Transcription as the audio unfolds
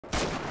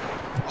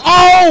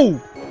Oh!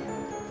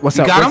 What's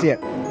You up? got Where's he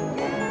him? at?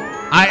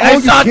 I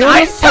shot the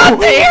I shot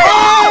the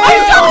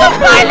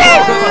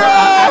pilot!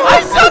 I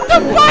shot the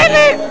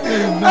pilot!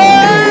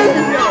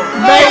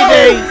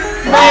 Mayday!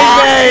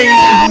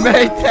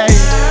 Mayday! Mayday!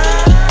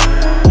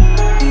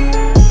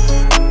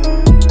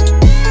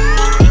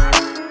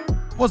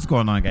 What's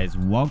going on, guys?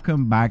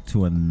 Welcome back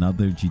to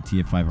another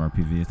GTA 5 RP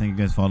video. Thank you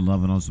guys for all the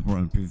love and all support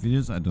on the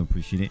previous videos. I do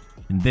appreciate it.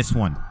 In this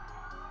one,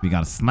 we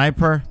got a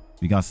sniper,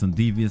 we got some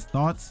devious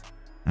thoughts,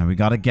 and we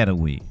got a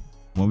getaway.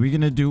 What we're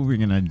gonna do, we're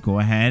gonna go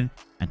ahead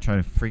and try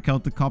to freak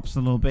out the cops a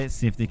little bit,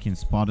 see if they can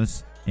spot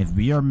us. If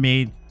we are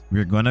made,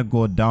 we're gonna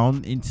go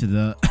down into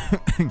the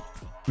we're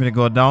gonna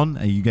go down,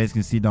 and you guys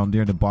can see down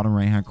there in the bottom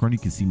right hand corner, you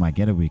can see my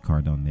getaway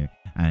car down there,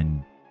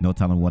 and no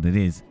telling what it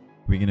is.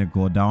 We're gonna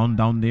go down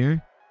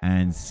there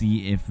and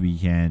see if we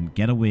can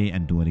get away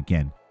and do it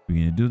again. We're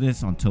gonna do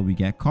this until we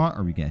get caught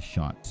or we get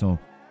shot. So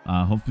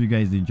hopefully you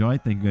guys enjoy.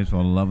 Thank you guys for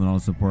all the love and all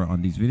the support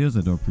on these videos.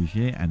 I do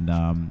appreciate it.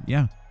 And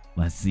yeah,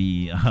 let's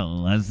see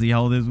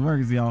how this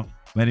works, y'all.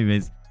 But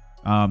anyways,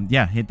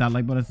 yeah, hit that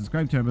like button,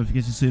 subscribe, turn on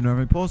notifications so you know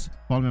every post.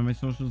 Follow me on my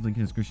socials, link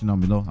in the description down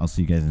below. I'll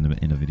see you guys in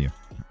the video.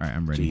 All right,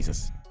 I'm ready.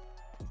 Jesus.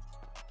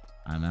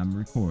 And I'm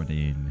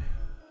recording.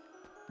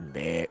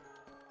 Bet.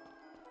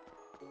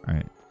 All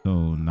right,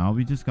 so now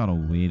we just gotta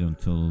wait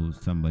until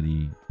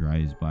somebody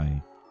drives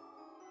by.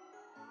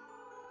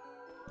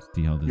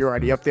 See how this You're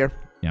already goes. up there?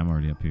 Yeah, I'm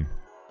already up here.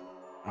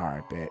 All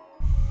right, bet.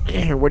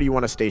 Where do you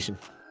want to station?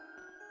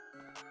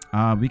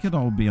 We could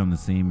all be on the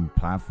same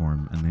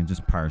platform and then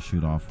just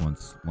parachute off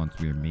once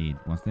we're made.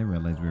 Once they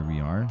realize where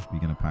we are, we're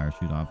gonna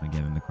parachute off and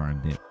get in the car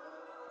and dip.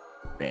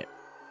 Bet.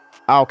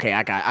 Okay,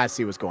 I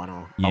see what's going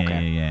on. Yeah,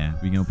 okay. yeah.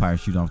 We're gonna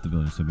parachute off the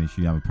building, so make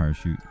sure you have a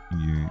parachute in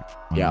your.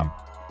 Yeah.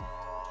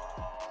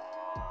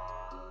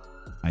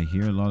 I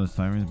hear a lot of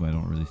sirens, but I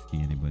don't really see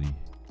anybody.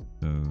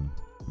 So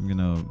I'm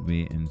gonna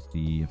wait and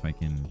see if I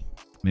can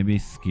maybe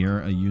scare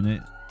a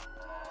unit.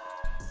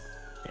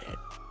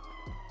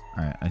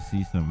 All right, I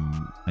see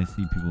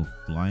people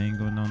flying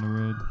going down the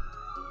road.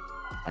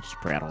 I just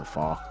pray I don't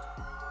fall.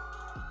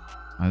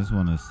 I just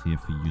want to see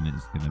if a unit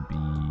is gonna be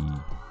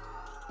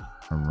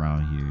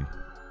around here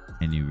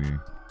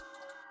anywhere.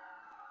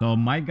 So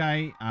my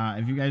guy,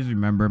 if you guys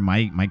remember,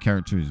 my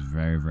character is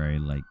very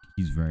like,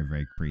 he's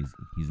very crazy.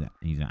 He's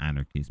an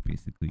anarchist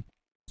basically.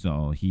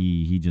 So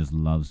he just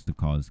loves to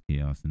cause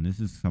chaos, and this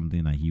is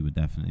something that he would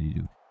definitely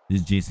do.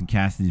 This is Jason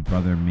Cassidy's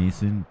brother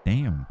Mason.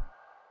 Damn.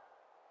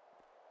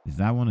 Is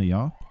that one of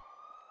y'all?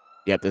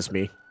 Yep, that's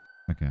me.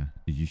 Okay.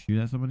 Did you shoot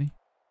at somebody?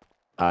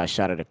 I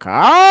shot at a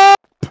car.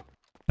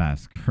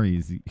 That's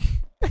crazy.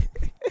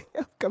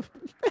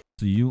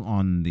 So you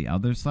on the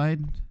other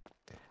side?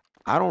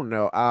 I don't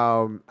know.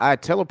 I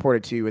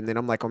teleported to you, and then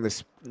I'm like on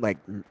this like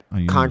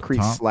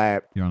concrete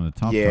slab. You're on the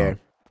top. Yeah. Top.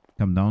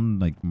 Come down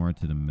like more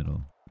to the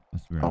middle.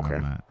 That's where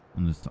I'm at.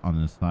 On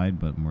the side,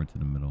 but more to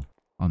the middle.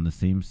 On the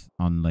same,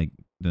 on like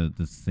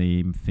the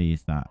same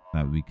face that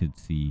we could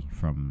see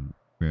from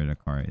where the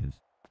car is.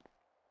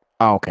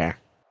 Oh, okay.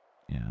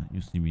 Yeah, you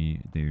see me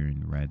there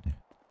in red.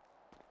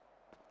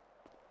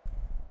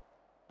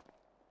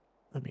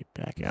 Let me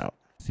back out.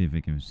 See if I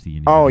can see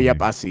anything. Oh,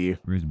 yep, I see you.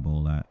 Where's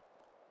Bull at?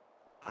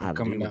 I'm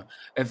coming down.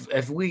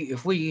 If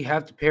we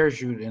have to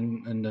parachute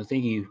and the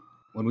thingy,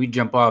 when we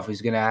jump off,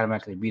 he's gonna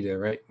automatically be there,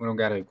 right? We don't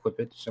gotta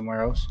equip it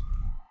somewhere else.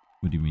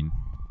 What do you mean?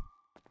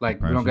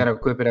 Like we don't gotta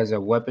equip it as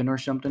a weapon or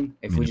something.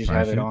 If we just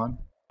have it on.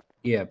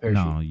 Yeah,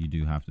 parachute. No, you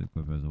do have to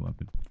equip it as a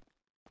weapon.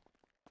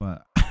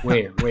 But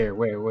where?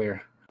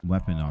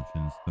 Weapon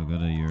options. So go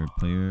to your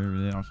player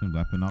related options,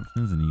 weapon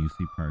options, and then you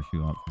see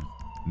parachute options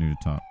near the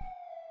top.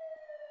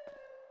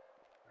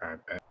 All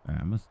right,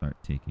 I'm gonna start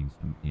taking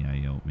some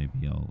AIO.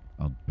 Maybe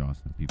I'll draw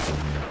some people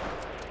here.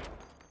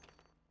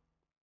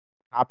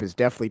 Cop is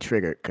definitely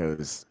triggered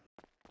because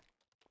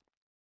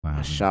I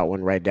happened? shot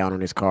one right down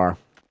on his car.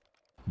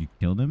 You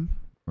killed him,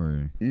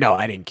 or no?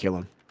 I didn't kill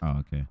him. Oh,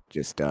 okay.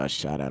 Just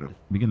shot at him.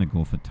 We're gonna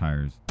go for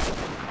tires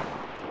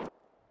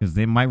because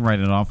they might write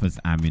it off as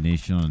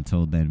ammunition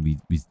until then we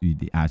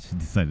actually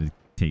decided to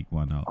take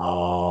one out.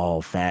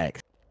 Oh,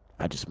 facts.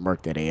 I just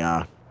murked that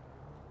AI.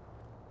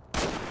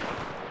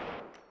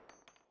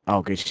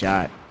 Oh, good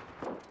shot.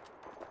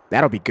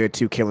 That'll be good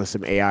too, killing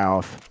some AI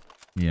off.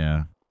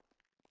 Yeah.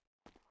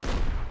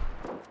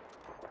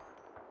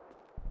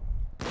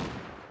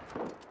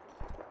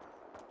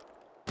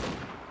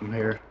 I'm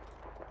here.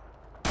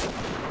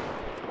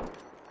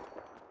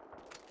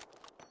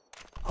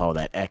 Oh,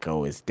 that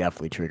echo is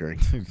definitely triggering.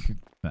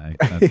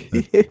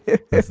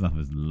 that stuff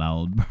is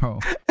loud, bro.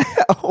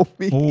 Oh,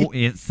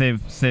 it's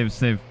save.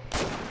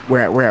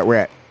 Where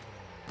at?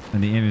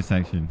 In the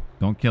intersection.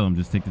 Don't kill him.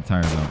 Just take the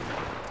tires out.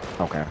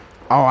 Okay.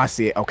 Oh, I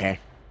see it. Okay.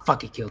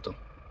 Fucking killed him.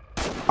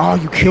 Oh,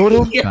 you killed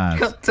him? Yeah,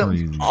 that's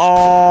crazy.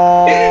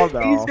 Oh, no.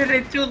 He said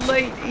it too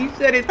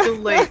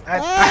late.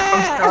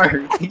 I'm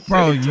sorry.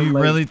 Bro, you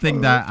really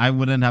think that I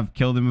wouldn't have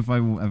killed him if I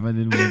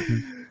didn't want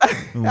to?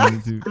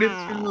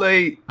 It's too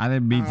late. I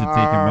didn't mean to take him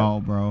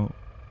out, bro.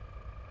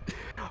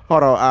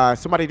 Hold on.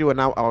 Somebody do it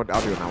now. I'll do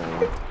it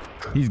now.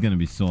 He's gonna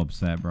be so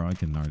upset, bro. I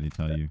can already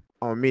tell you.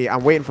 On me,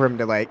 I'm waiting for him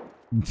to like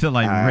rage or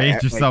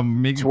like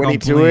something. Make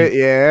 22 it,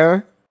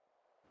 yeah.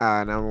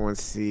 And I want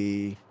to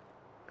see.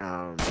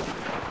 I'm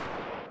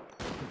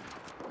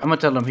gonna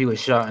tell him he was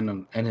shot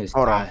in his.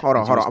 Hold on.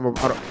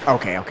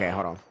 Okay,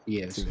 hold on.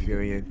 Yes.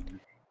 Civilian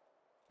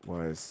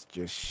was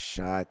just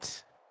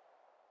shot.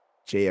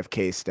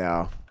 JFK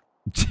style.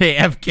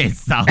 JFK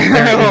style.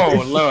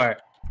 Oh Lord.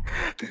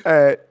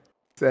 At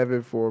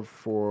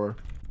 744.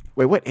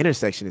 Wait, what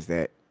intersection is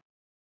that?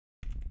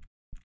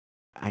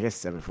 I guess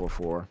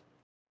 744.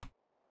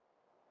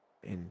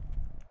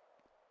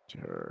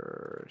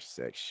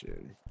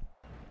 Intersection.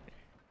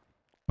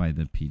 By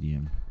the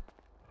PDM.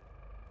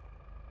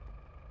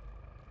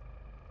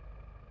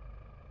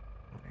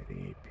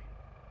 188.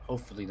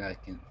 Hopefully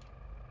that can.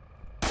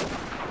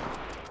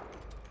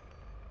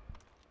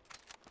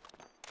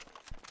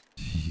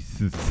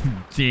 Jesus.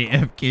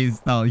 JFK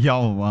style.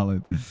 Y'all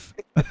wallet.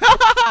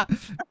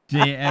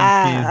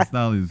 JFK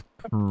style is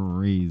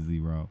crazy,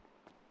 bro.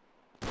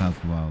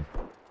 That's wild.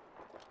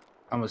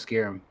 I'm gonna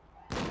scare him.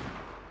 I'm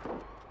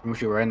gonna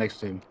shoot right next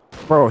to him.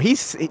 Bro,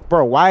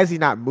 why is he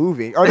not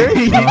moving? Oh, there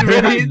he's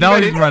running. No,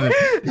 he's running.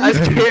 I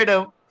scared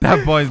him.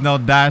 That boy's no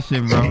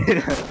dashing, bro.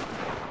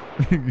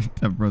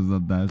 That bro's no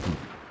dashing.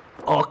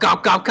 Oh,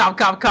 cop.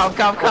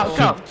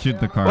 Shoot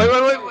the car. Wait.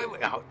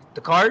 Oh,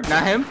 the car?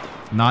 Not him?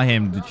 Not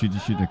him. Just shoot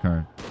the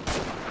car.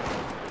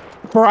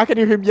 Bro, I can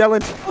hear him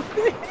yelling.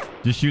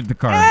 Just shoot the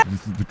car.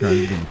 Just shoot the car.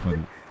 It's getting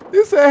funny.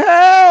 You said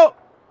help.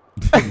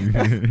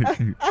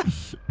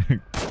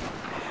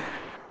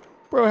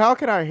 Bro, how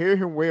can I hear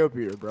him way up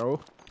here,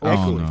 bro?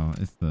 Oh no,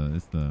 it's the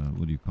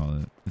what do you call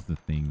it? It's the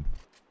thing.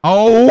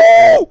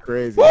 Oh,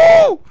 crazy.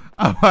 Woo!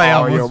 I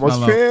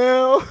almost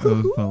fell. I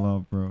almost fell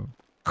off, bro.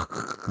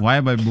 Why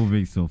am I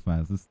moving so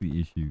fast? That's the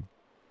issue.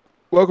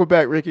 Welcome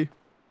back, Ricky.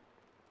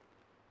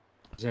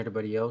 Is there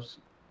anybody else?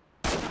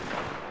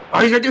 Oh,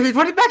 he's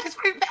running back.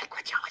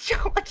 Watch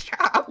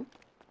out.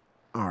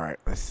 All right,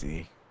 let's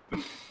see.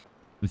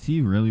 Was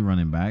he really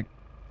running back?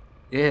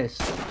 Yes.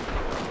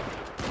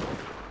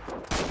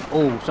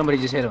 Oh, somebody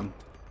just hit him.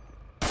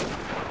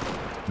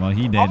 Well,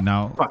 he dead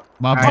now. Fuck.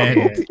 My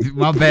bad.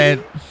 My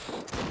bad.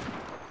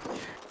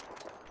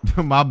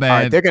 My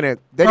bad. Right, they're gonna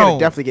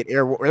definitely get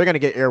air. They're gonna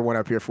get air one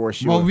up here for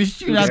sure. Well, we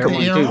shoot at the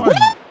air one.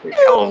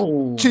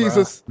 Oh,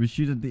 Jesus. We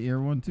shoot at the air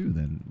one too,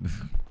 then.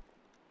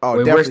 Oh,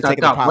 wait, definitely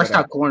taking the Watch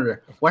that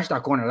corner. Watch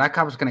that corner. That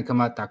cop's gonna come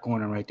out that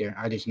corner right there.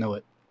 I just know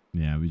it.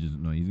 Yeah, we just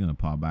know he's gonna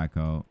pop back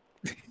out.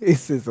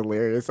 This is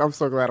hilarious. I'm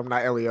so glad I'm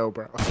not LEO,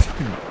 bro.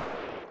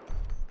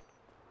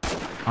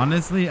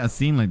 Honestly, a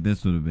scene like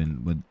this would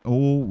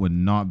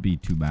not be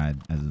too bad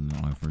as a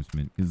law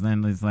enforcement, because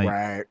then it's like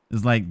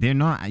it's like we're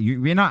not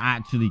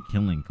actually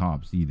killing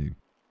cops either.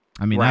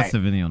 I mean, that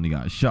civilian only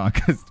got shot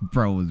because the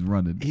bro was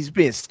running. He's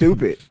being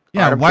stupid.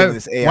 Yeah,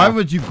 why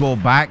would you go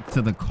back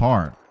to the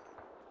car?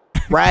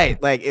 Right,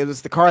 like it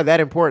was the car that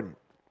important.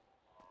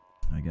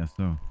 I guess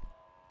so.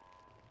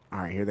 All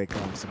right, here they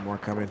come. Some more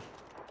coming.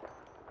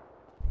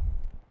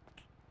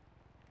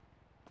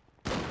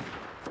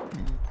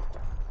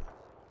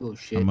 Oh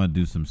shit! I'm gonna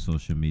do some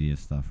social media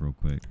stuff real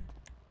quick.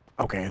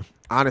 Okay.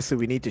 Honestly,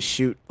 we need to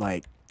shoot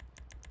like,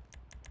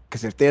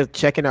 because if they're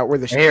checking out where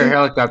the I hear a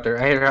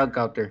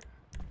helicopter.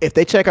 If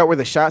they check out where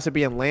the shots are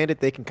being landed,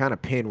 they can kind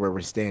of pin where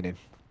we're standing.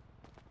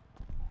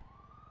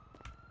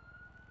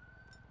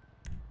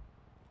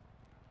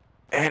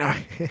 And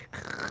I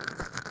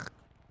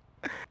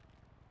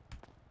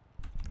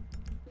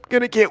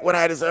gonna get what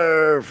I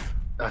deserve.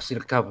 I see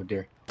the cop up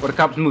there. Oh, the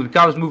cop's moving.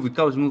 Cop's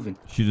moving.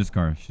 Shoot his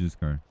car.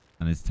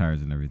 And his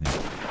tires and everything.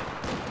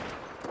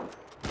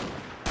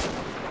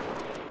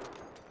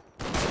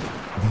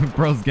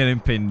 Bro's getting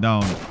pinned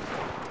down.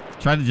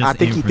 Try to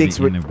just aim for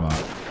the inner block.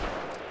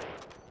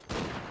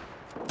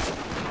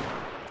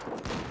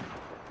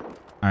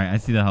 Alright, I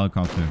see the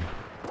helicopter.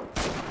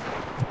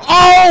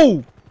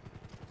 Oh!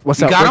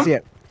 What's up? Got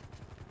him?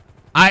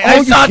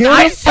 I shot the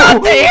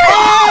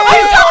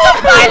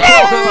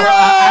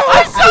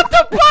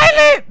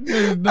pilot!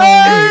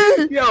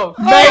 Hey! Yo!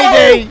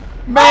 Mayday!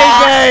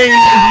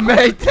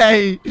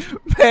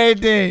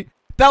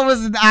 That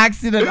was an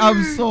accident.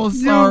 I'm so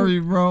sorry,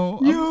 bro.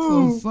 I'm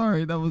so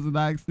sorry. That was an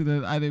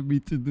accident. I didn't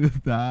mean to do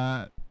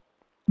that.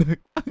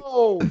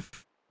 Oh.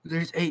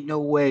 There's ain't no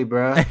way,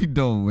 bro. Ain't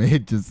no way.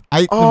 The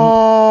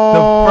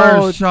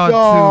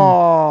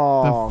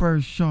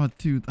first shot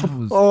too. That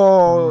was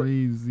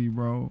crazy,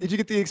 bro. Did you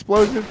get the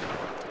explosion?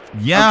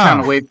 Yeah. I'm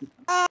trying to wait.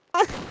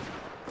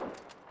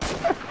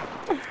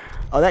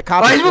 Oh, that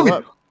cop is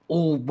moving.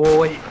 Oh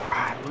boy.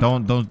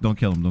 Don't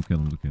kill him. Don't kill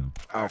him.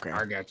 Okay.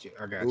 I got you.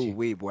 Ooh,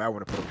 wee, boy. I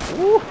want to put him.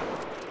 Woo.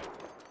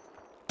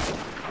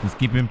 Just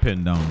keep him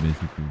pinned down,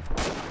 basically.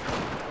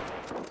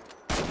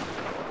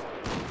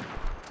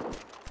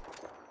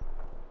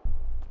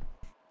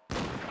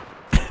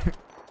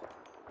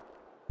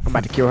 I'm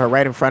about to kill her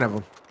right in front of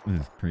him.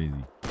 This is crazy.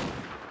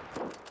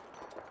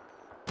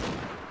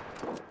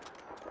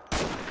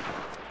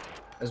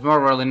 There's more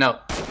rolling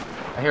up.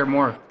 I hear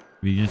more.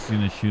 We're just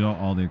gonna shoot out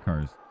all their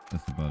cars.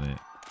 That's about it.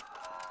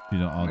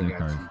 Shoot all their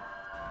cars.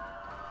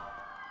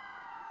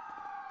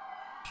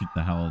 Shoot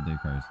the hell out of their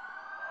cars.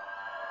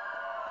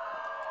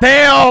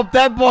 Damn,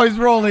 that boy's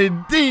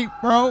rolling deep,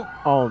 bro.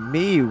 Oh,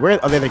 me. Where?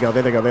 Oh, there they go.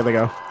 There they go. There they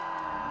go.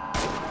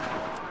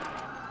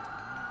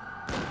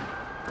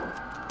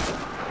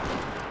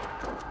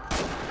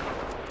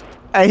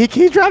 Hey, he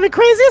keeps driving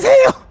crazy as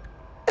hell.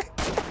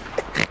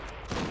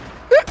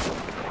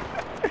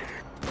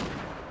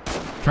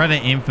 Try to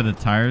aim for the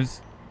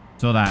tires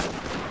so that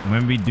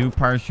when we do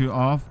parachute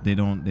off, they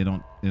don't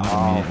immediately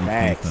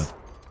chase us.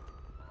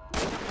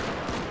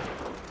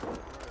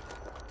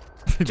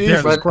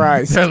 Jesus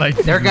Christ.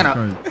 They're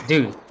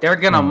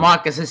gonna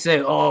mock us and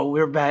say, "Oh,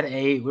 we're bad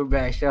aim, we're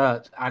bad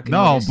shots."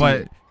 No,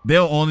 but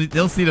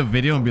they'll see the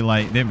video and be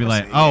like,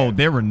 "Oh,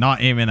 they were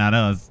not aiming at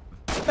us."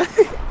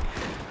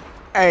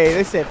 Hey,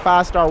 they said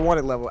 5-star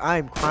wanted level. I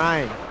am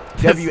crying.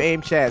 W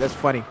aim chat. That's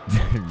funny.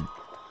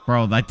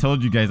 Bro, I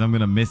told you guys I'm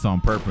gonna miss on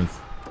purpose.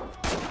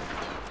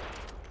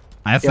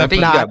 I think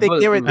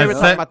they were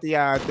talking about the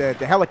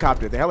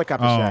helicopter. The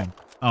helicopter shot.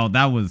 Oh,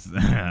 that was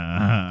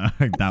that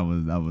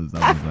was a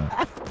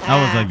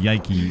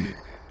yikey.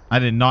 I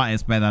did not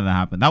expect that to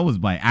happen. That was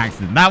by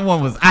accident. That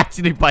one was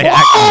actually by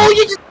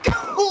accident.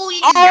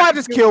 I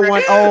just killed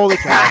one. Holy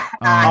cow.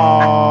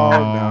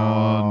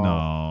 Oh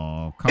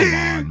no. Come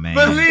on, man.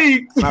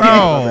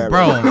 Bro.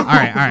 All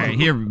right.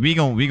 Here we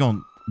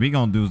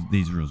gonna do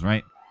these rules,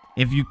 right?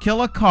 If you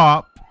kill a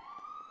cop,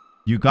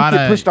 you gotta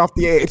get pushed off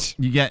the edge.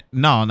 You get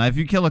no. If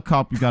you kill a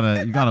cop, you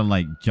gotta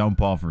like jump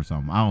off or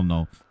something. I don't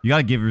know. You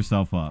gotta give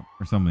yourself up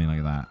or something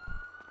like that.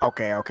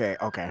 Okay.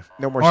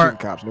 No more shooting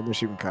cops.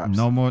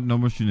 No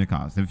more shooting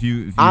cops. If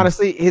you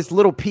honestly, his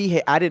little pea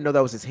head. I didn't know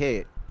that was his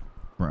head.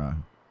 Bruh,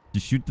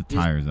 just shoot the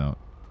tires out.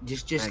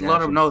 Just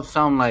let him know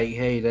something like,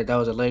 hey, that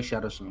was a leg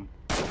shot or something.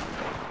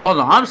 Hold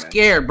on, I'm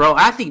scared, bro.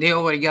 I think they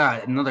already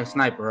got another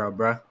sniper out,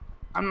 bro.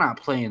 I'm not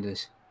playing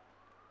this.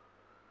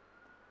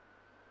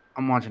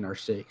 I'm watching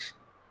R6.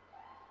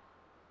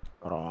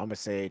 Hold on, I'm gonna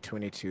say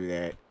 22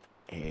 that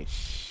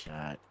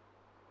headshot.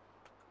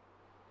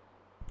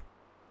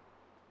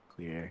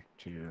 Clear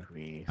 2,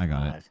 3. I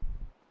got it.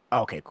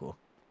 Okay, cool.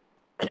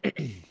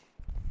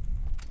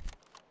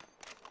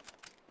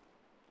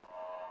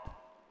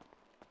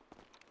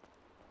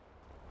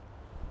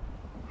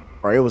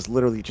 Or it was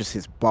literally just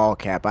his ball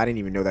cap. I didn't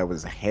even know that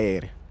was a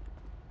head.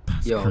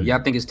 Yo,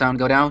 y'all think it's time to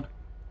go down?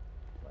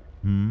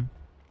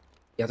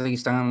 Y'all think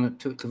it's time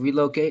to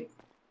relocate?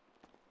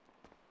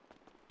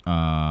 No,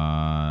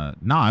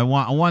 I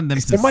want them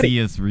to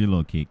see us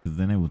relocate, because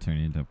then it will turn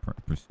into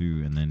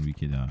pursuit, and then we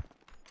could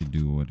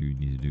do what we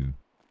need to do.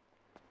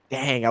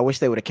 Dang, I wish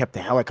they would have kept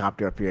the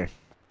helicopter up here.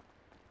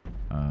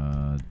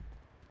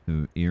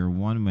 So Air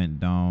 1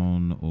 went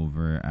down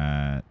over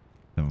at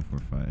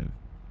 745.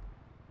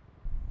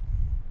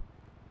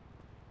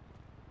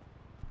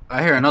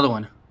 I hear another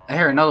one.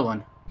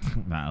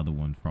 That other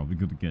one's probably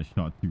gonna get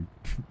shot too.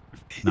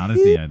 Nah,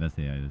 that's AI. That's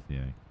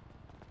AI.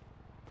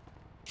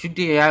 Shoot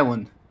the AI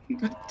one.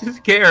 Just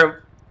scare him.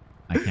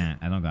 I can't.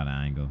 I don't got an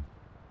angle.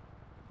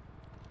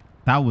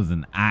 That was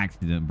an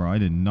accident, bro. I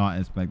did not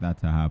expect that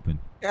to happen.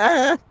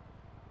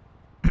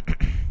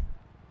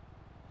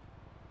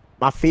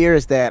 My fear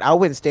is that I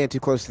wouldn't stand too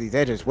close to these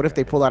edges. What if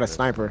they pull out a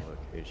sniper?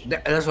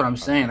 That's what I'm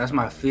saying. That's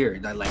my fear.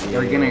 That like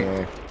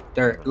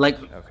they're like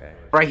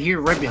right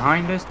here, right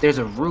behind us. There's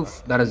a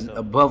roof that is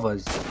above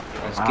us.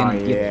 That's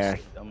gonna get us.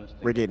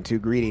 We're getting too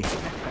greedy.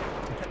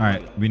 All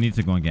right, we need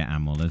to go and get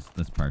ammo.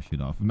 Let's parachute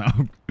off now.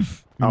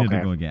 We need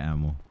to go and get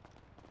ammo.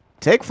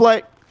 Take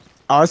flight.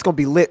 Oh, it's gonna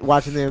be lit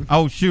watching them.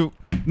 Oh shoot!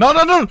 No!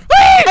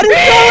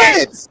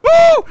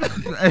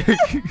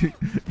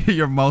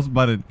 Your mouse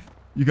button.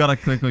 You gotta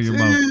click on your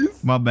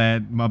mouse. My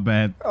bad.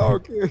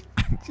 Okay.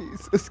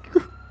 Jesus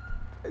Christ.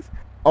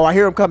 Oh, I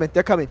hear them coming.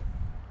 They're coming.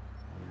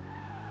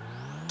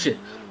 Shit.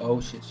 Oh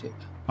shit.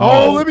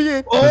 Oh, let me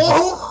in.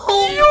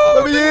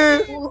 Let me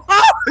in.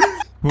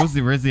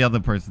 Where's the other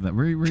person?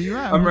 Where you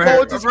at? I'm right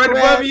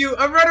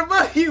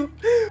above you.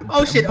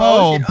 Oh shit.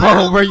 Bro,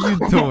 what are you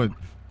doing?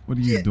 What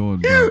are you doing,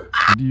 bro?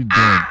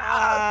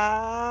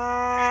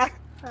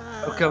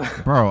 I'm coming.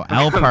 Bro,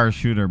 L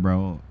parachuter,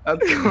 bro. I'm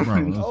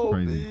coming. Bro, that's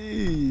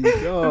crazy.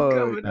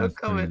 I'm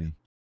coming.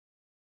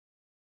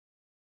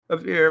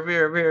 Up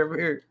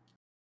here.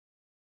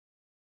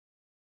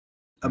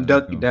 I'm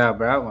ducking down,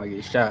 bro. I don't want to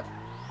get shot.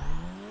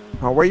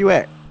 Oh, where you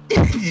at?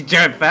 You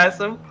trying to pass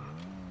him?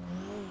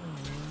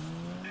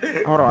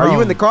 Hold on, are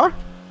you in the car?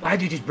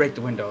 Why'd you just break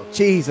the window?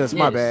 Jesus,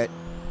 my bad.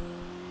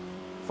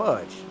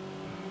 Fudge.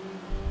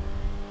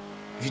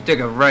 If you take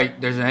a right,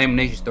 there's an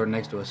ammunition store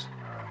next to us.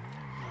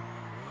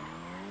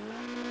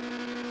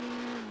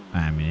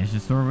 Ammunition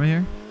store over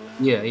here?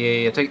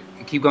 Yeah.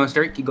 Keep going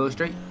straight.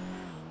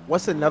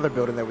 What's another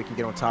building that we can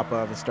get on top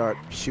of and start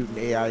shooting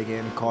AI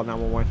again and call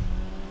 911?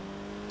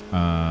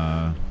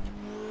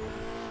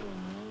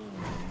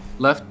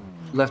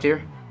 Left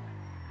here.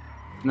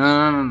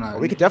 No.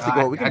 We could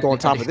definitely go. We can go on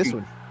top of this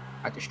one.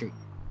 At the street.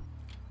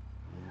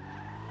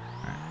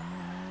 Alright.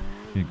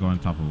 You go on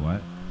top of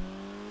what?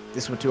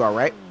 This one to our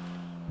right.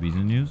 Visa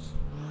news?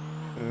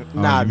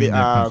 Nah, the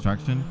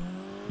construction.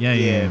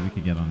 Yeah, we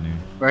could get on there.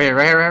 Right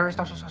here.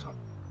 Stop.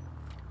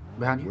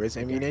 Behind you. Where's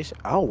ammunition?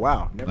 Oh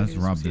wow. Let's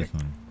rob this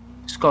one.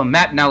 It's called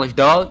map knowledge,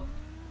 dog.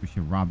 We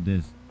should rob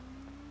this.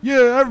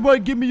 Yeah,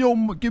 everybody, give me your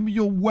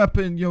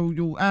weapon,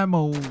 your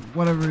ammo,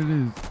 whatever it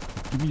is.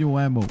 Give me your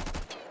ammo.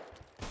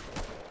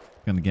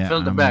 Gonna get. Fill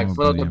up the bag.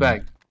 Fill up the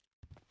bag.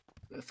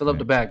 Fill up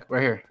the bag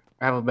right here.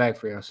 I have a bag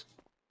for us.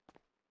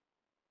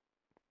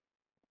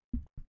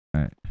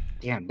 All right.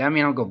 Damn, that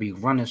mean I'm gonna be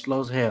running slow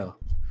as hell.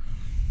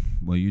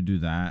 Well, you do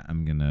that.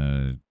 I'm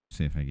gonna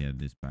see if I get a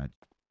dispatch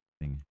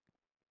thing.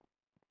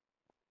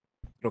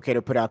 Okay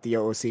to put out the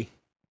OOC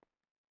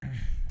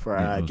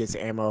for get some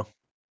ammo.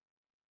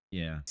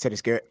 Yeah. Said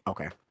it's good.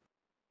 Okay.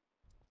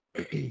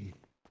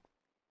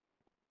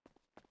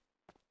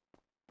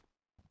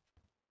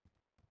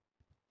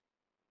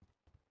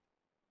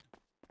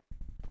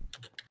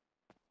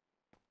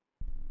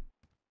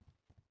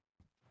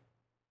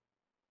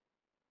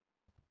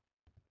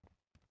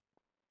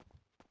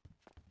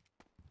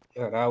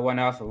 Yeah, that one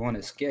alpha one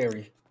is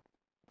scary.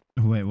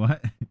 Wait,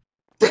 what?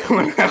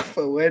 One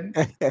alpha one.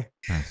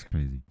 That's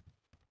crazy.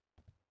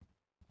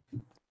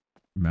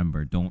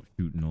 Remember, don't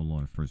shoot no law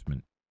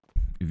enforcement.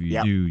 If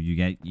you do, you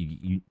get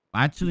you.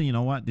 Actually, you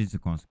know what? This is the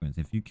consequence.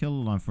 If you kill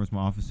a law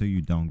enforcement officer,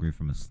 you downgrade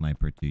from a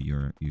sniper to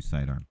your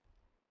sidearm.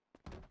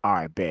 All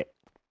right, bet.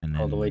 And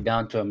then all the way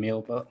down to a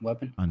melee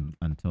weapon.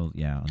 Until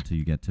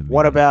you get to.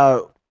 What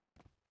about?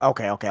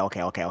 Okay.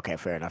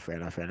 Fair enough.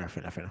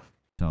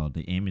 So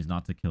the aim is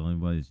not to kill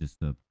anybody; it's just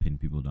to pin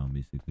people down,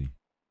 basically.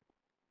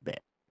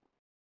 Bet.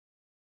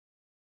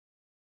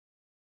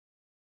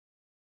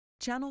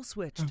 Channel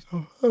switched.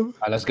 All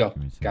right, let's go.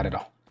 Got it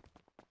all.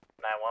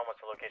 9-1, what's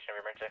the location of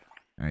your emergency?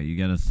 All right, you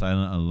get a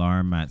silent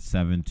alarm at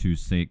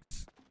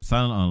 726.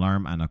 Silent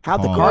alarm and a call.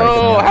 How'd the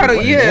car?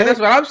 Yeah, that's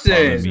what I'm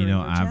saying.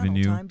 Amino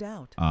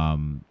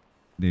Avenue.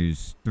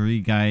 There's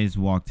 3 guys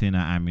walked in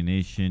at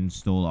ammunition,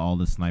 stole all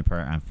the sniper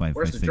and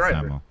 5.56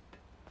 ammo.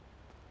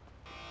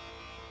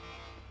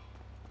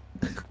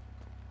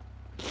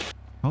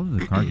 How did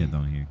the car get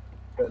down here?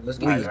 Let's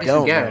get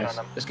some gas.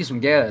 Let's get some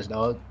gas,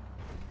 dog.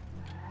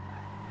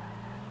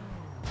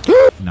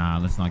 Nah,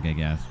 let's not get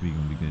gas. We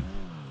gonna be good.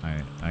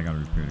 Alright, I gotta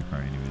repair the car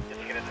anyways. Did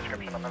you get a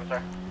description on them,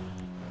 sir?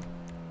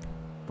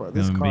 Bro,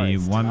 this gonna be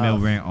one male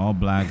wearing all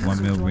black,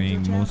 one male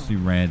wearing mostly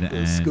red,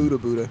 and Scooter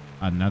Buddha.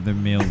 Another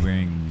male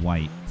wearing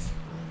white.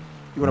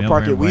 You wanna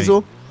park at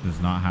Weasel? Does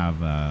not have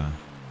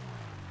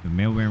the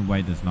male wearing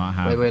white does not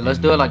have. Wait, let's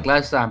do it like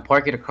last time.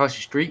 Park it across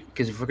the street,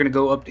 because if we're gonna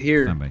go up to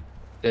here,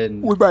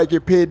 then we might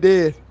get pinned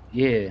in.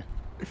 Yeah.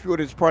 If you would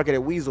just park it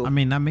at Weasel. I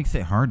mean, that makes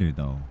it harder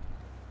though.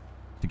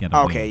 To get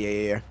away.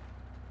 Okay, yeah.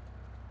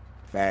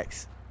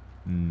 Facts.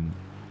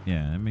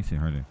 Yeah, that makes it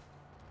harder.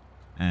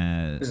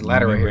 This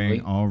ladder right here,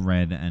 wearing all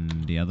red,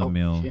 and the other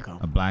male,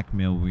 a black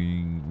male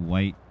wearing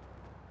white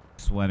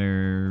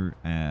sweater,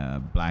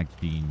 black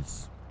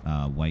jeans,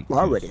 white.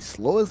 Already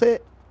slow as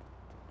that.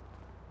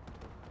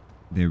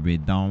 They're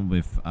down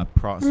with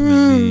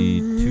approximately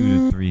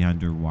 200 to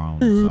 300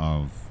 rounds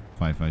of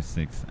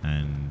 5.56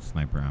 and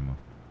sniper ammo,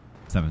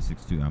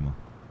 7.62 ammo.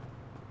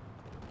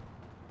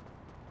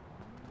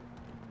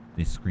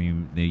 They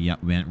scream. They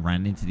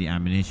ran into the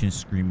ammunition,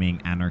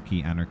 screaming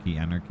 "Anarchy! Anarchy!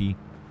 Anarchy!"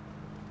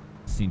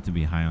 Seemed to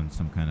be high on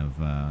some kind of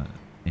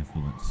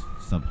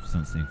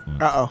substance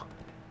influence.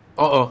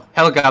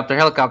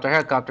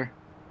 Helicopter!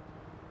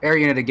 Air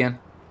unit again.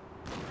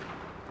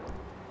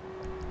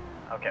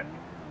 Okay.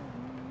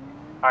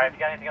 All right. If you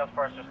got anything else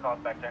for us, just call us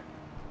back there.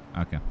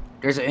 Okay.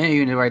 There's an air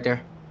unit right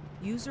there.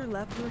 User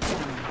left your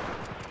channel.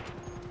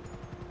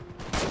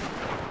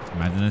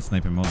 Imagine a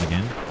sniper mode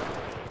again.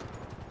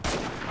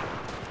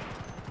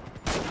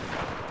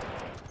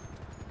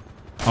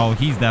 Oh,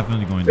 he's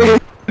definitely going down.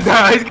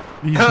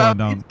 He's going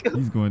down.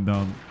 He's going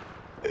down.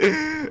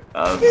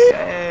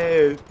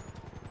 Okay.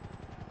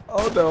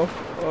 Oh no.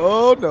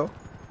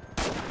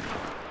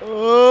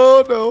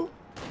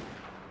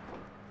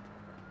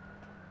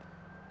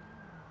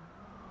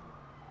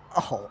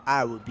 Oh,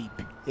 I would be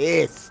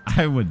pissed.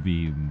 I would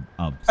be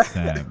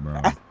upset,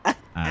 bro.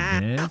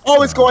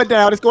 Oh, it's going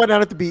down. It's going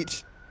down at the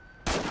beach.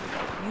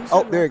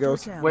 Oh, there it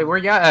goes. Wait, where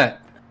y'all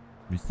at?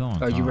 We still on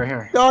top. Oh, you right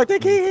here. Dog, they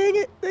can't hang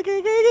it.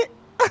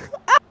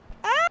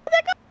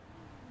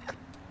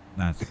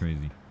 That's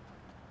crazy.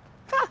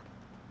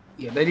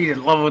 Yeah, they need a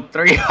level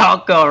 3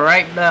 alcohol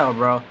right now,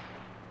 bro.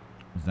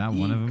 Is that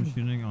one of them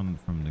shooting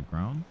from the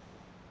ground?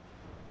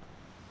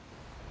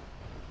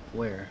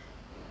 Where?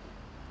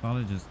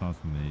 Probably just saw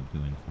somebody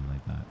doing something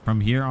like that. From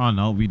here on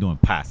out, we doing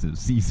passive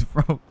C's,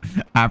 bro.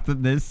 After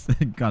this,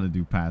 gotta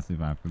do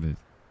passive after this.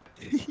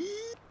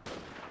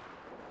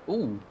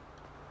 Ooh.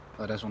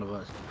 Oh, that's one of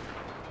us.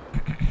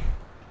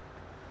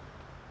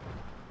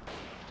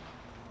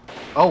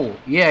 Oh,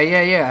 yeah.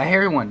 I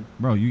hear one.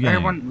 Bro, you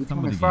got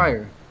somebody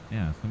fire.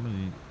 Yeah,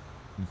 somebody's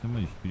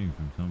shooting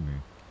from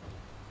somewhere.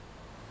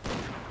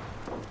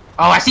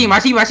 Oh, I see him.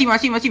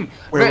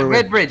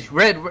 Red bridge.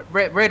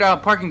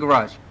 Red parking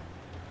garage.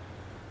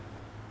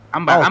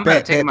 I'm about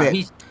to take him out.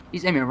 He's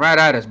aiming right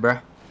at us, bro.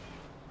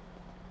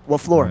 What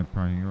floor?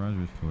 Parking garage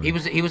or floor?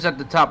 He was at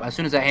the top. As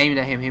soon as I aimed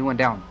at him, he went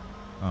down.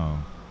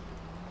 Oh.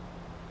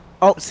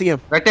 Oh, see him.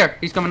 Right there.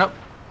 He's coming up.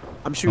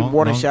 I'm shooting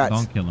warning shots.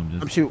 Don't kill him.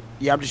 I'm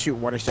just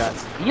shooting warning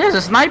shots. He has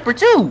a sniper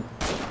too.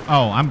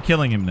 Oh, I'm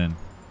killing him then.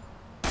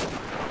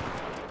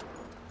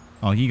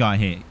 Oh, he got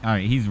hit. All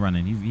right, he's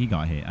running. He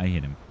got hit. I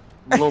hit him.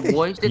 Little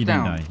boy, sit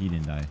down. He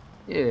didn't die.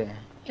 Yeah,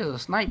 he's a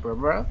sniper,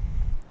 bro.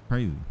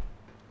 Crazy.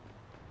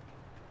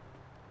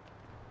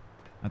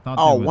 I thought.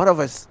 Oh, one of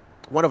us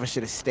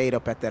should have stayed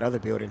up at that other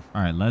building.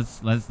 All right, let's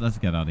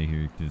get out of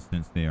here, because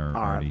since they are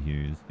already right.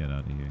 here, let's get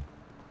out of here.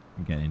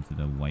 And get into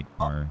the white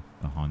car,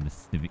 the Honda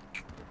Civic.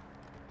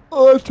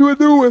 Oh, that's what I'm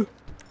doing.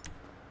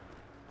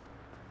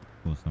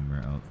 Go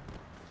somewhere else.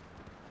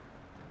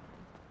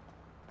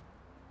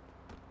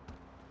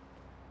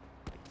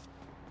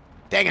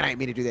 Dang it! I didn't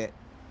mean to do that.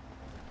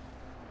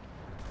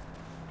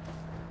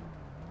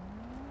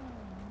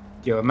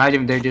 Yo,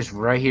 imagine they're just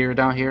right here,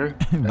 down here.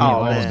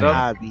 Oh man,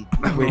 I'd be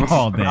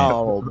all dead.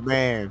 Oh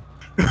man,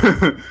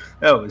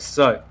 that would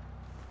suck.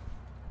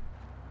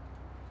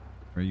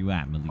 Where you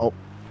at, Malik? Oh,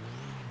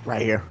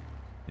 right here.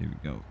 There we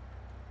go.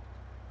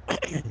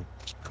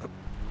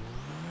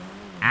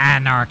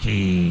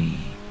 Anarchy.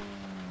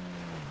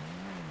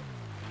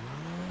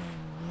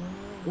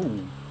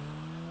 Ooh.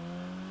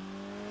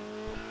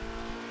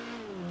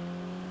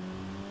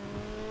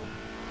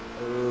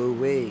 Oh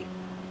wait.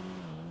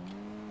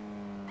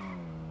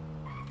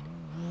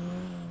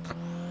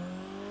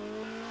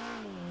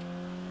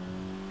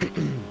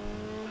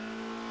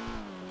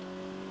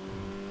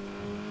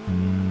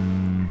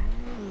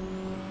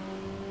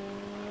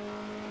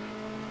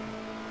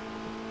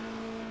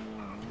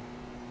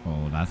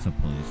 Oh, that's a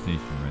police station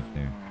right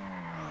there.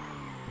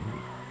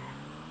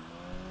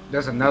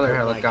 There's another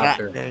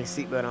helicopter. Dang,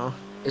 seatbelt on.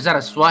 Is that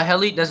a SWAT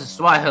heli? That's a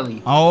SWAT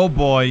heli. Oh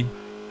boy.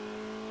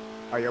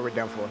 Oh yeah, we're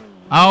done for.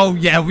 Oh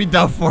yeah, we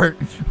done for it.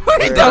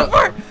 We done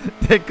for it.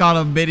 They caught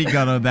a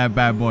minigun on that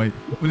bad boy.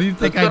 What do you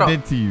think I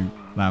did to you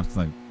last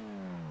time?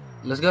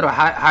 Let's go to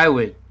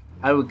Highway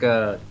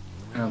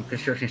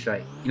construction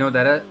site. You know what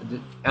that is?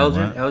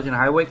 Elgin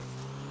Highway.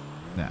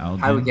 The Elgin?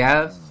 Highway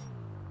Ave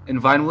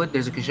in Vinewood.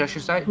 There's a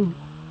construction site.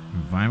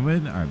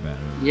 Vinewood or bad?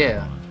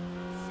 Yeah.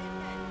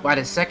 By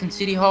the second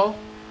city hall.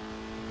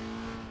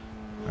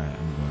 Alright,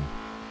 I'm going.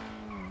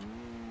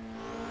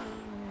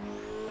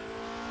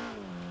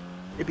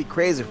 It'd be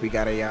crazy if we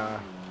got a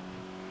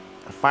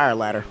fire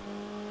ladder.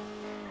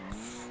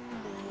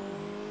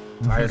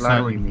 Fire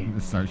ladder? What do you mean?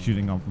 Start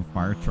shooting off a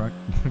fire truck.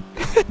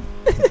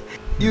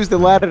 Use the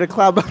ladder to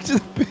climb up to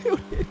the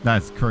building.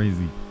 That's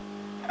crazy.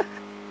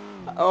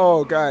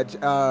 Oh god,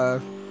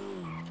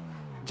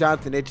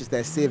 Jonathan, it's just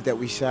that Civ that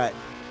we shot.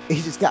 He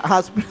just got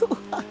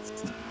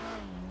hospitalized.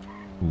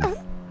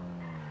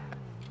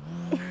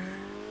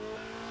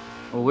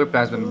 Well, we're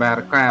passing by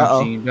the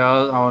crime scene,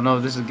 dog. I don't know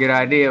if this is a good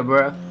idea,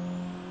 bro.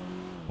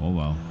 Oh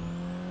well.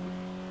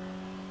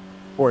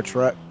 Or a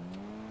truck.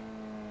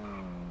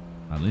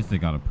 At least they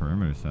got a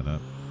perimeter set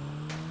up.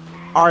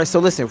 All right, so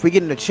listen, if we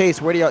get in a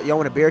chase, where do y'all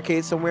want to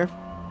barricade somewhere?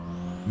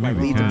 Like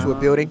lead them to a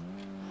building?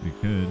 We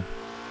could.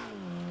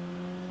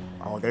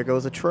 Oh, there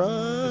goes a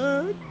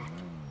truck.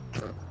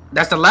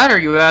 That's the ladder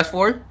you asked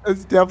for.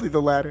 That's definitely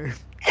the ladder.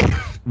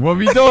 What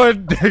we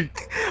doing?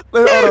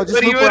 Hold on,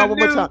 just look around one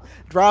more time.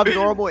 Drive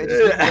normal and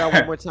just look around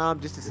one more time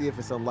just to see if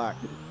it's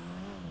unlocked.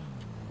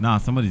 Nah,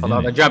 somebody's in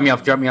it. Drop me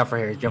off for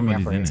here.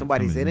 Somebody's in it?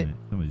 Somebody's in it.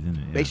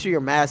 Yeah. Make sure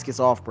your mask is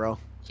off, bro.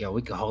 Yeah,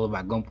 we can hold it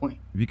by gunpoint.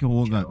 If you can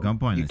hold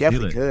gunpoint, you let's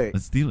definitely steal it. could.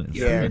 Let's steal it.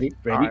 Yeah. Ready?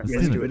 Right,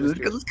 let's do it. Let's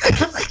go.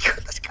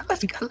 Let's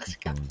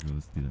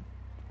steal it.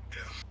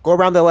 Go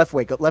around the left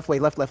way. Go left way.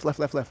 Left.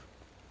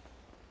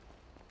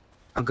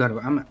 I'm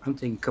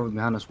taking cover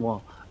behind this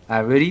wall.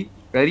 All right,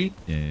 ready?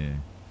 Yeah.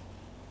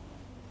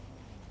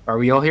 Are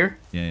we all here?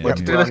 Yeah.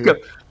 Let's go.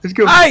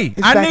 Hey,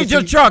 I need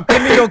your truck.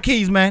 Give me your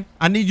keys, man.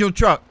 I need your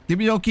truck. Give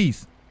me your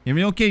keys. Give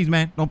me your keys,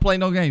 man. Don't play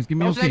no games. Give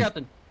me your keys.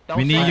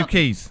 We need your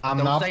keys. I'm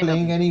not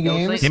playing any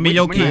games. Give me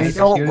your keys.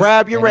 Don't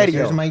grab your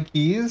radio. Here's my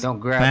keys. Don't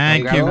grab.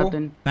 Thank you.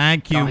 Nothing.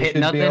 Thank you. Don't hit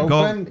nothing.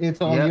 Open. It's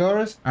all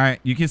yours. All right,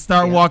 you can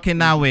start walking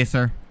that way,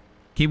 sir.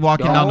 Keep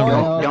walking down the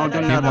road.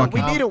 No.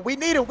 We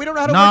need him. We don't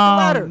know how to work the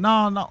ladder.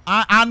 No.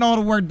 I know how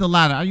to work the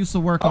ladder. I used to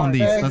work on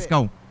these. Let's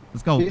go.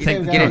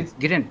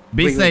 Get in.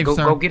 Be safe,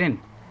 sir. Go get in.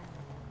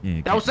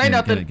 Yeah, Don't say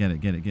nothing. Get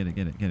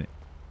it.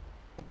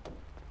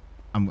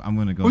 I'm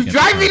gonna go. Who's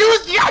driving?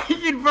 Who's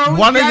driving, bro?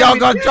 One of y'all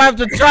gonna drive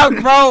the truck,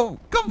 bro.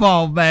 Come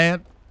on,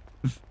 man.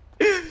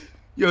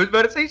 Yo, it's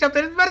better say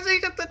something. I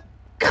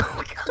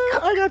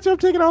got you. I'm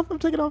taking off.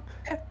 All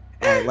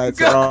right,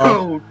 lights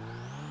off.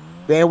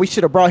 Man, we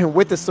should have brought him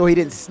with us so he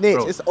didn't snitch.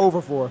 Bro. It's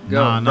over for him.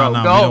 No.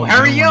 Go.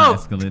 Hurry up.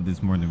 Escalate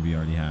this more than we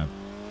already have.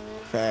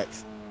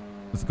 Facts.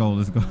 Let's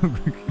go.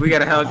 We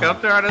got a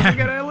helicopter on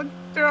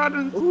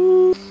us.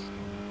 Ooh.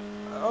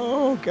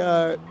 Oh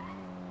god.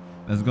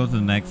 Let's go to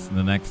the next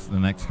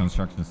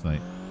construction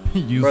site.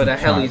 Bro, the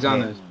heli's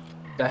on us.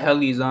 The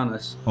heli's on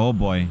us. Oh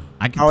boy,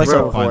 I can take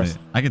the pilot.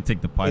 I can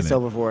take the pilot. It's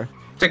over for.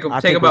 Take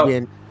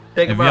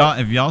about.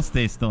 If y'all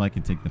stay still, I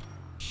can take the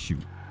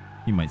shoot.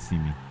 He might see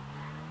me.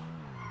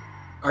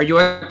 Are you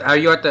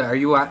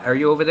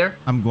over there?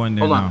 I'm going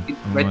there now. Hold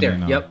on, right there.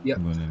 Yep.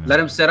 Let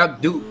him set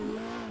up.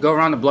 Go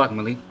around the block,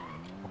 Malik.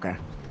 Okay.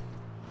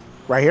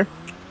 Right here.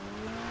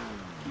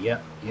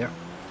 Yep.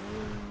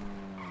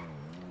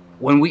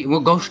 We'll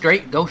go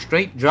straight.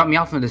 Drop me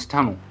off in this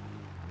tunnel.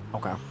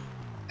 Okay.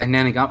 And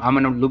then I'm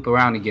gonna loop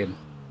around again.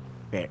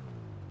 Okay.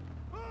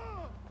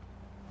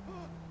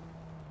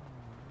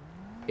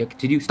 Yeah,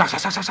 continue. Stop.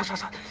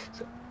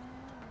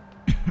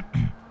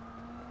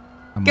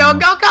 Go.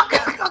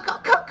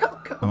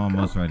 I'm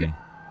almost ready.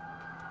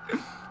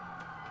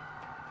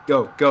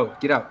 Go.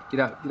 Get out.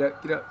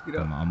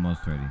 I'm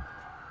almost ready.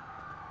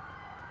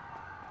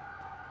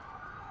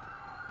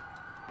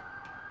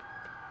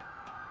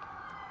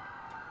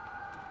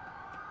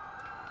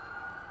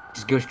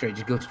 Just go straight.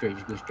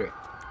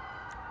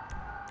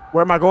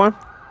 Where am I going?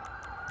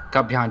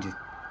 Cop behind you.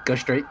 Go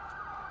straight.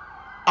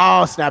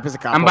 Oh, snap! Is a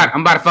cop. I'm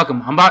about to fuck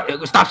him.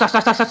 Stop.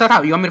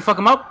 You want me to fuck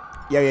him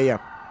up? Yeah.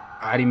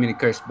 I didn't mean to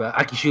curse, but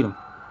I can shoot him.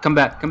 Come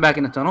back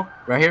in the tunnel.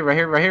 Right here.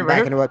 I'm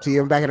backing up to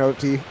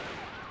you.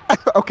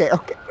 Okay.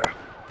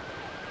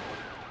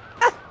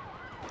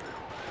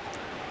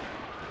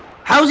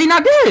 How's he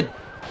not dead?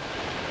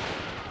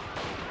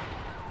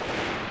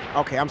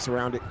 Okay, I'm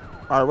surrounded.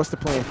 All right, what's the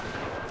plan?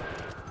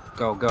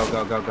 Go.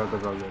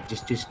 Yeah.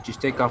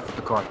 Just take off with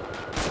the car.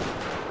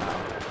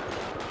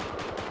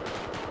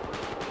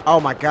 Oh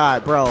my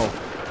God, bro.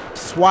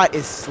 SWAT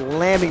is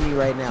slamming me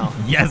right now.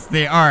 Yes,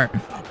 they are.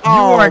 You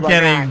Oh are my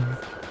getting. God.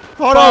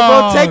 Hold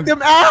on, bro. Take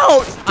them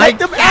out. Take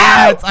them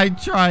out. I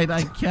tried.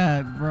 I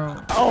can't, bro.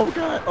 Oh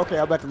God. Okay,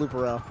 I'm about to loop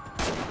around.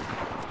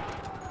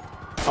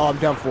 Oh, I'm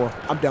done for.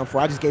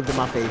 I just gave them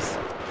my face.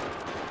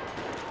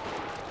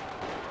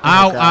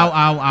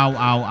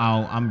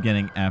 Ow. I'm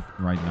getting F'd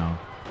right now.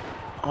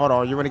 Hold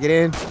on. You want to get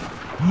in?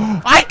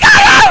 I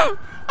got him.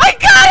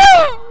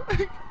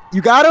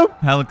 You got him?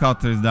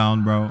 Helicopter's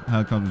down, bro.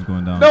 Helicopter's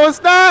going down. No,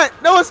 it's not.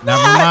 Never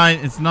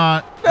mind. It's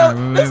not. No,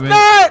 wait.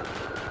 not.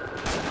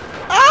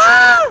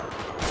 Ah!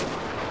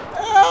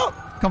 Help!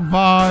 Come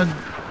on.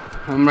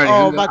 I'm ready.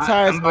 Oh, my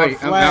tires are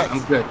flat.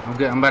 I'm good.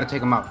 I'm about to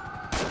take him out.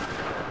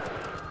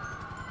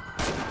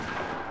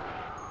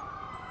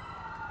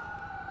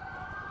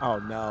 Oh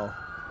no.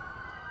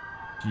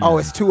 Jesus. Oh,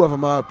 it's two of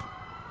them up.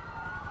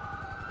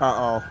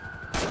 I'm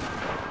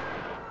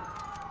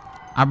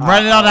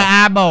running out of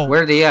ammo.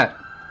 Where are they at?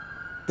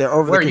 They're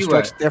over Where the are you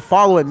construction. at? They're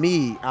following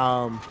me.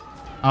 Oh,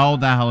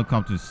 that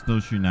helicopter's still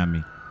shooting at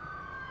me.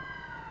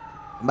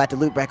 I'm about to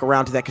loop back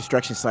around to that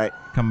construction site.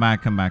 Come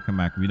back.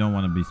 We don't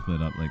want to be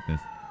split up like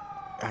this.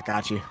 I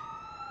got you.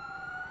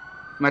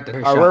 I'm at the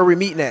All right, where are we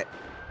meeting at?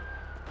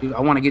 Dude, I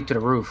want to get to the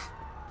roof.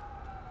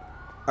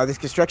 This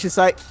construction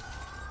site?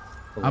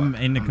 I'm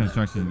in the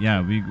construction.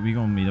 Yeah, we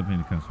gonna meet up in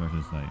the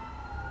construction site.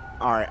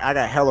 All right, I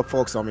got hella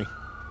folks on me.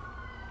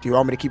 Do you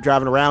want me to keep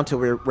driving around till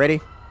we're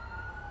ready?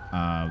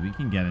 We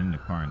can get in the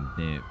car and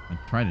dip. And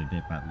try to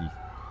dip at least.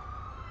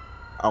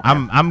 Okay.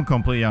 I'm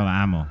completely out of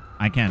ammo.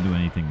 I can't do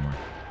anything more.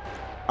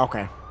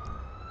 Okay.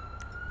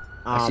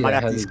 I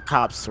got these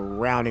cops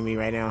surrounding me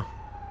right now.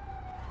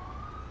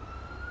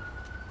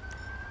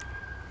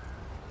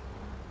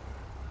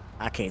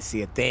 I can't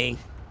see a thing.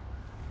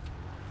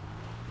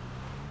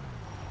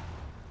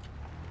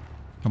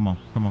 Come on.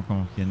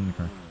 Get in the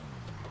car.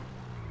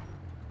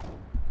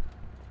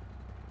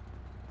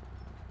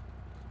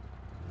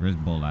 Where's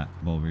Bull at?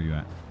 Bull, where you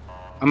at?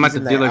 I'm at the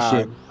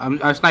dealership. I'm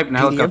sniping the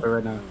helicopter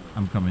right now.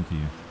 I'm coming to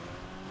you.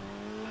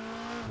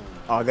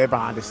 Oh, they're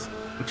behind us.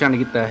 I'm trying to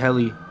get the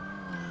heli.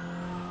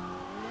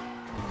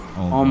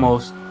 Oh,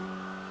 almost.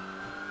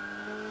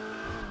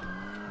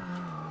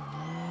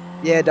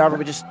 Yeah, Darvin,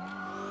 we just...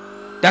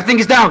 That thing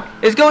is down.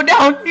 It's going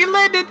down. He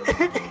landed.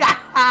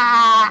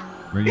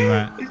 Where you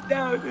at? It's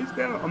down.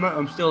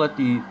 I'm still at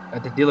the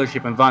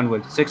dealership in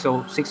Vinewood.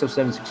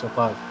 607,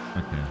 605.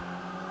 Okay.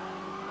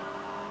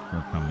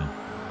 We're coming.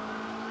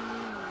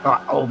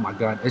 Oh my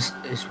God, it's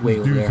way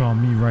over Dude's there.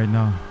 on me right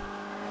now.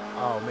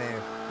 Oh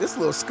man, this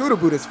little scooter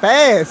boot is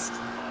fast.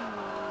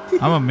 I'm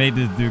gonna make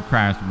this dude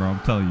crash, bro. I'm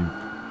telling you.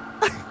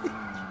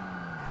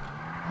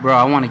 Bro,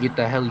 I want to get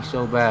the heli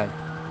so bad.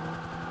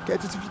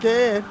 Catch us if you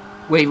can.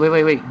 Wait.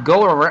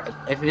 Go around.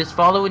 If it's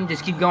following,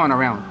 just keep going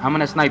around. I'm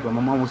gonna snipe him.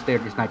 I'm almost there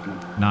to snipe him.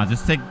 Nah,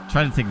 just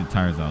try to take the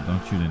tires out.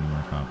 Don't shoot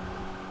anymore, cop.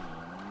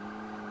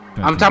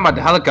 I'm talking about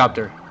the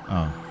helicopter.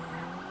 Oh.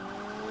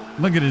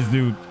 Look at this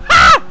dude.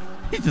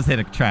 He just hit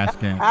a trash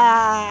can.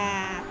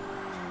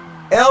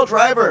 L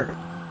driver.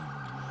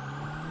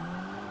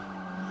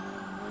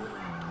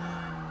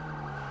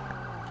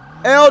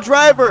 L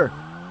driver.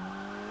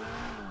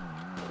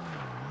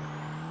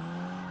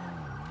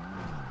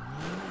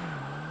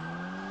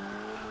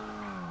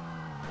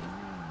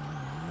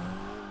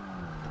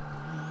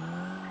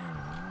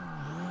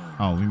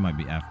 Oh, we might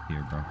be F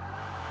here, bro.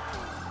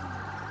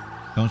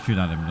 Don't shoot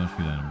at him.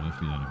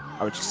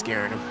 I was just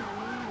scaring him.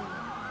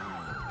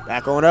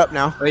 Back on up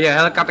now. Oh yeah,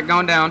 helicopter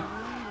going down.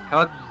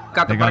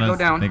 Helicopter about to go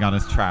down. They got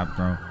us trapped,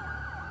 bro.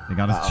 They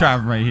got us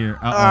trapped right here.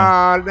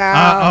 Oh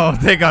no.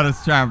 They got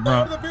us trapped,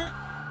 bro.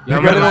 You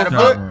already on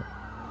foot?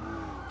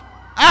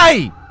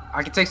 Hey!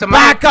 I can take some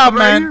back up,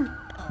 man.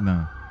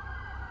 No.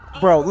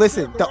 Bro,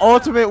 listen. The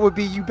ultimate would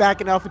be you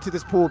backing off into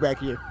this pool back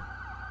here.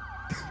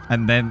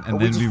 And then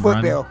we just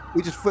run. Bill.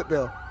 We just foot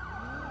Bill.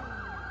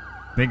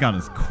 They got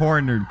us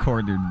cornered,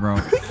 bro.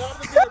 What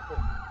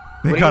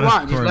do you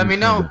want? Just let me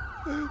know.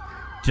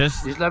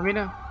 Just let me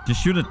know.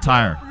 Just shoot a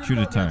tire. Shoot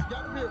a tire.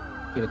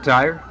 Shoot a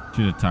tire?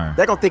 Shoot a tire.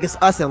 They're gonna think it's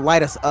us and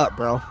light us up,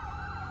 bro.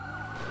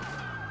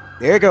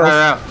 There it goes.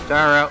 Tire out.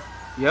 Tire out.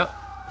 Yep.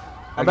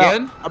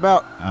 Again?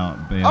 About.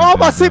 Oh,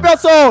 my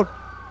seatbelt's on.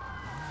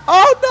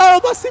 Oh no,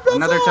 my seatbelt's on.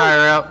 Another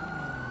tire out.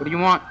 What do you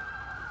want?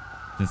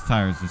 Just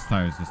tires. Just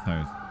tires. Just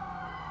tires.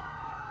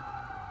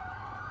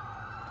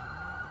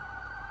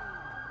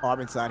 Oh, I'm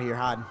inside here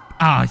hiding.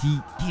 Ah,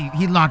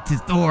 he locked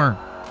his door.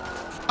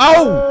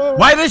 Oh,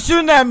 why they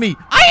shooting at me?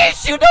 I ain't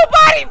shoot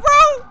nobody, bro.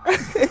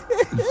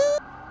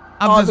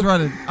 I'm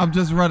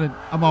just running.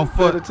 I'm on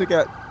foot.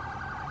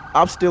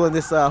 I'm still in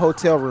this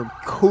hotel room,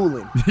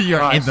 cooling.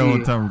 You're in the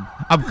hotel room.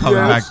 I'm coming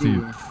back to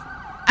you.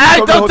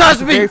 Hey, don't touch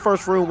me! Very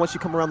first room once you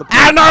come around the pool.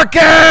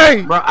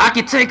 Anarchy! Bro, I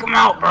can take him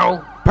out,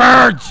 bro.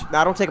 Purge!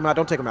 Nah, don't take him out.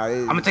 Don't take him out.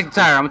 I'm gonna take the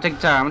tire. I'm gonna take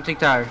the tire. I'm gonna take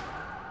the tire.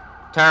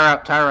 Tire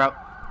out. Tire out.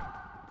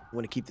 I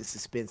want to keep the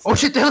suspense. Oh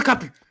shit! The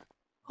helicopter.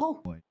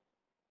 Oh.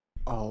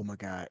 Oh my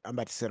god! I'm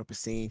about to set up a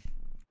scene.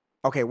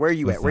 Okay, where are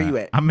you at? Where are you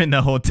at? I'm in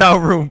the hotel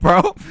room,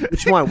 bro.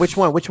 Which one? Which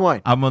one? Which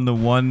one? I'm on the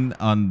one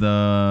on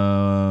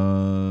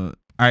the.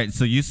 All right,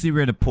 so you see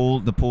where the pool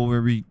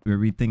where we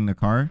thing the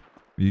car,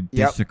 we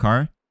ditch the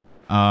car.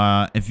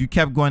 If you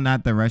kept going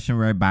that direction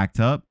where I backed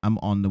up, I'm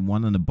on the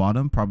one on the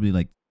bottom, probably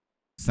like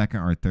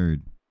second or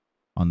third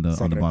on the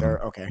bottom.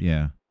 Third? Okay.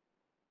 Yeah.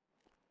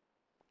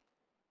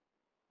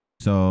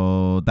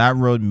 So that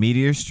road,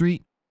 Meteor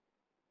Street.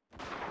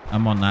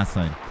 I'm on that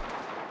side.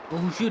 Oh,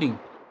 who's shooting?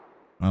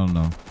 I don't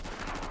know.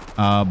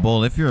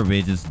 Bull, if you're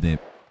away, just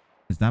dip.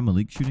 Is that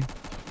Malik shooting?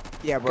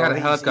 Yeah, bro. Got a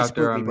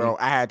helicopter on me, bro.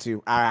 I had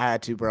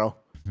to, bro.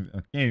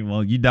 Okay,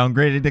 well, you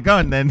downgraded the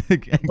gun then.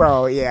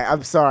 Bro, yeah,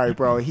 I'm sorry,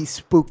 bro. He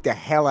spooked the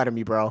hell out of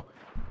me, bro.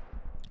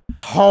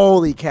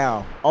 Holy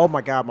cow. Oh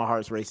my god, my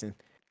heart's racing.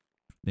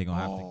 They're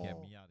gonna have to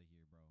get me out of here,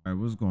 bro. All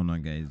right, what's going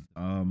on, guys?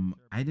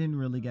 I didn't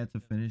really get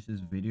to finish this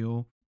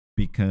video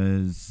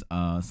because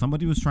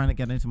somebody was trying to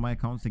get into my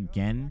accounts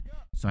again,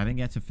 so I didn't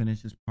get to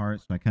finish this part,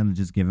 so I kind of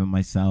just gave it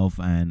myself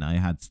and I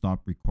had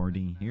stopped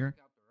recording here.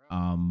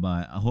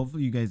 But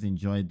hopefully you guys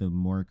enjoyed the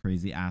more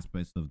crazy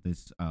aspects of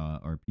this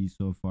RP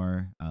so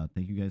far.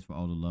 Thank you guys for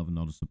all the love and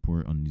all the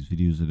support on these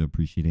videos. I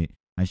appreciate it.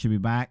 I should be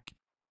back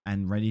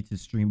and ready to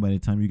stream by the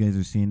time you guys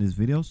are seeing this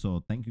video,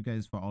 so thank you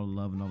guys for all the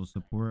love and all the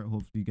support.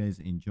 Hopefully you guys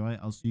enjoy.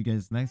 I'll see you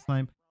guys next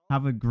time.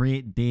 Have a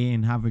great day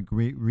and have a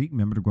great week.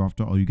 Remember to go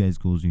after all you guys'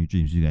 goals and your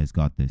dreams. You guys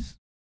got this.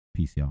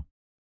 Peace, y'all.